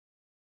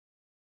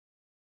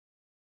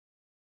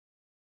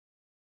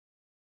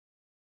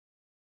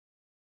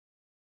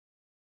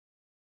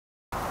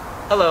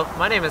Hello,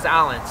 my name is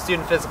Alan,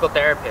 student physical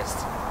therapist.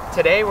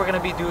 Today we're going to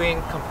be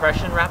doing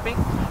compression wrapping.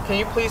 Can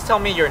you please tell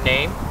me your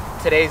name,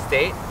 today's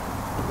date,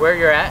 where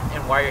you're at,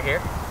 and why you're here?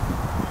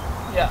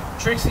 Yeah,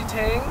 Tracy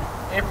Tang,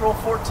 April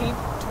 14th,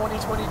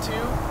 2022.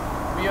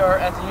 We are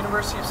at the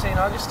University of St.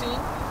 Augustine,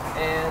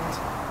 and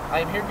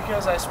I'm here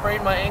because I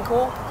sprained my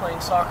ankle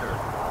playing soccer.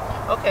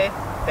 Okay,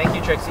 thank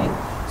you, Trixie.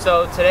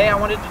 So today I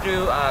wanted to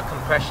do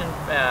compression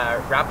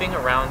wrapping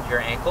around your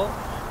ankle.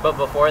 But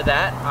before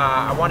that,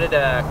 I wanted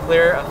to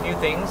clear a few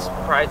things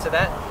prior to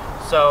that.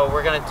 So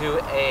we're going to do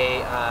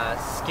a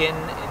skin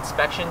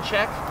inspection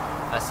check,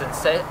 a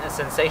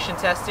sensation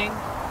testing,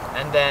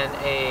 and then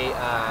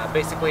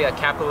basically a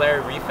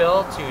capillary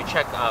refill to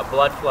check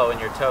blood flow in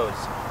your toes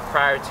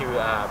prior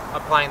to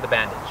applying the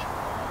bandage.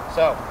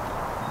 So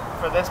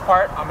for this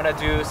part, I'm going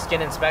to do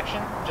skin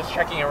inspection, just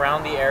checking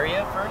around the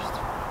area first,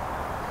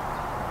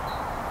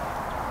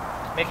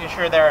 making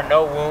sure there are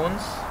no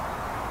wounds.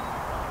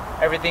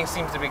 Everything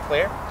seems to be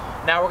clear.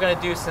 Now we're going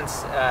to do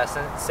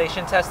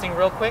sensation testing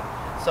real quick.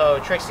 So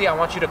Trixie, I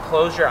want you to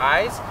close your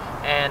eyes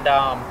and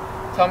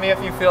tell me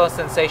if you feel a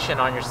sensation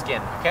on your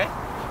skin, okay?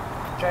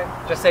 Okay.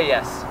 Just say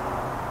yes.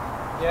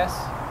 Yes.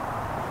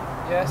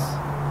 Yes.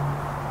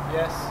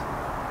 Yes.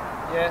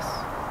 Yes.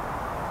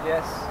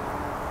 Yes.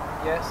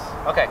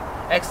 Yes. Okay,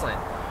 excellent.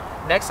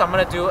 Next, I'm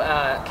going to do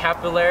a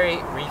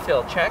capillary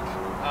refill check.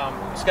 I'm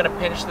just going to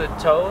pinch the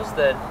toes,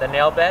 the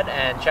nail bed,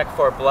 and check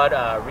for blood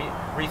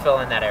refill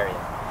in that area.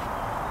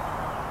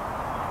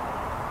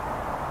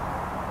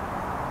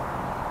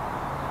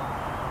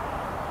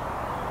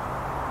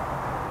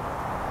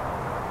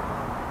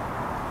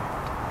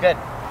 Good.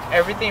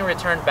 Everything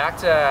returned back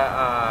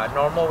to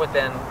normal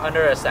within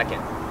under a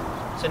second.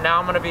 So now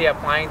I'm going to be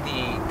applying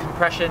the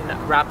compression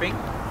wrapping.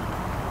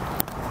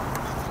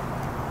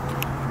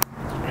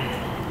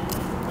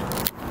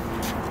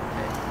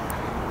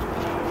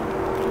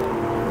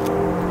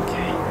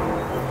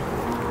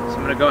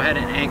 I'm going to go ahead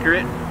and anchor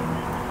it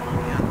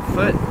on the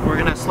foot. We're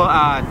going to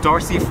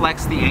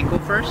dorsiflex the ankle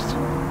first.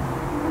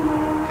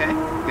 Okay,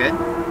 good.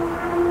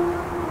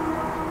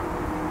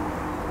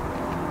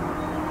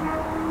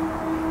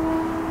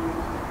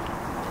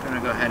 Going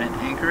to go ahead and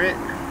anchor it.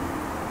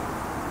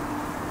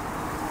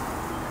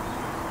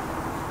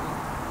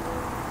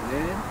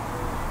 Good.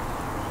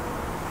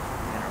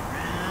 And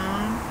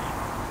around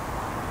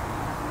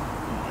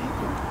the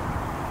ankle.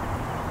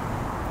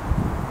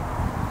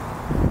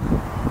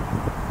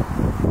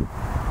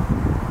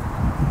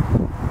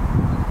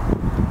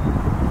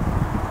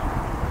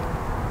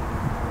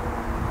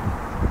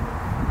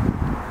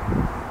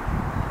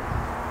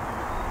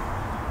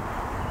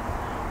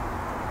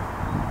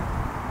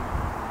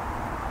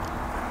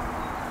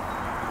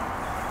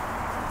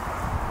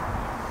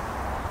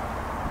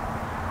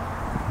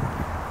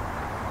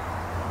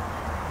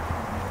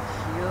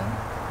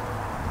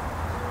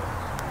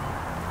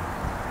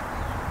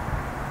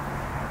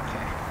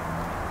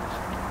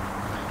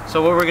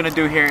 So what we're going to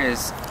do here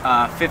is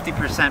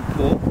 50%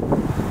 pull.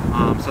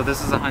 So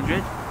this is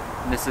 100,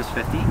 and this is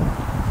 50.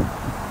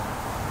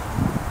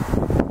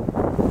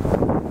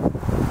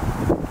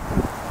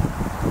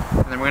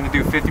 And then we're going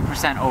to do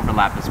 50%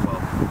 overlap as well.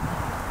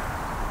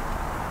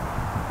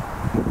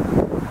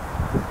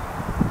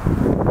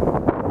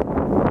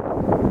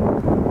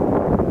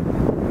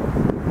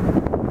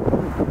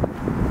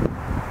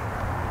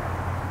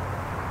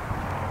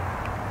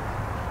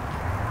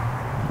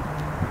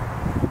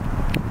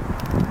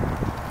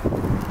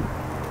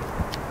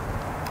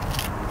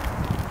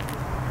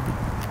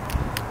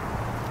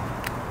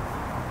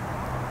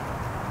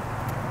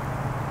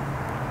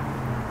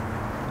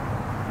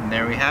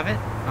 There we have it.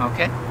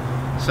 Okay,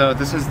 so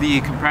this is the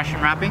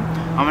compression wrapping.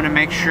 I'm going to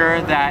make sure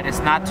that it's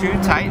not too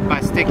tight by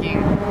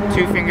sticking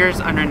 2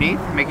 fingers underneath,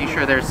 making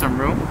sure there's some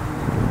room.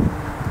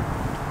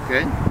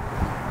 Good.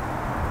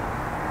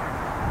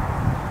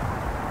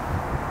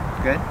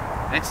 Good.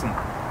 Excellent.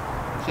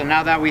 So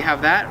now that we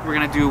have that, we're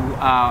going to do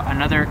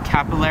another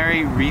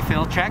capillary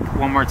refill check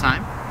one more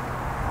time.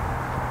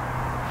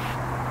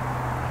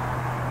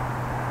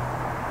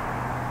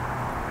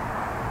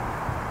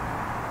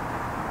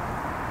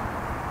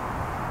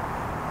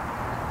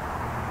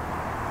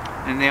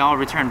 And they all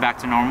return back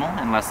to normal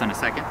in less than a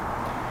second.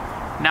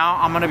 Now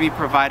I'm going to be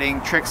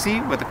providing Trixie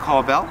with a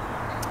call bell.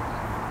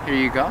 Here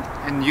you go.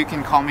 And you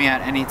can call me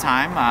at any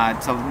time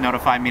to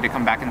notify me to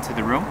come back into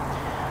the room.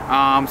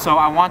 So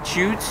I want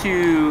you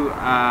to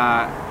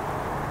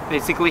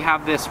basically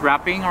have this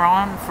wrapping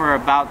on for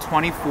about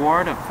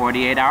 24 to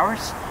 48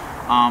 hours.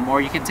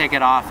 Or you can take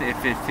it off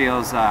if it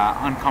feels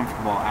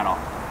uncomfortable at all.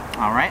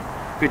 Alright?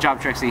 Good job,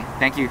 Trixie.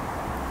 Thank you.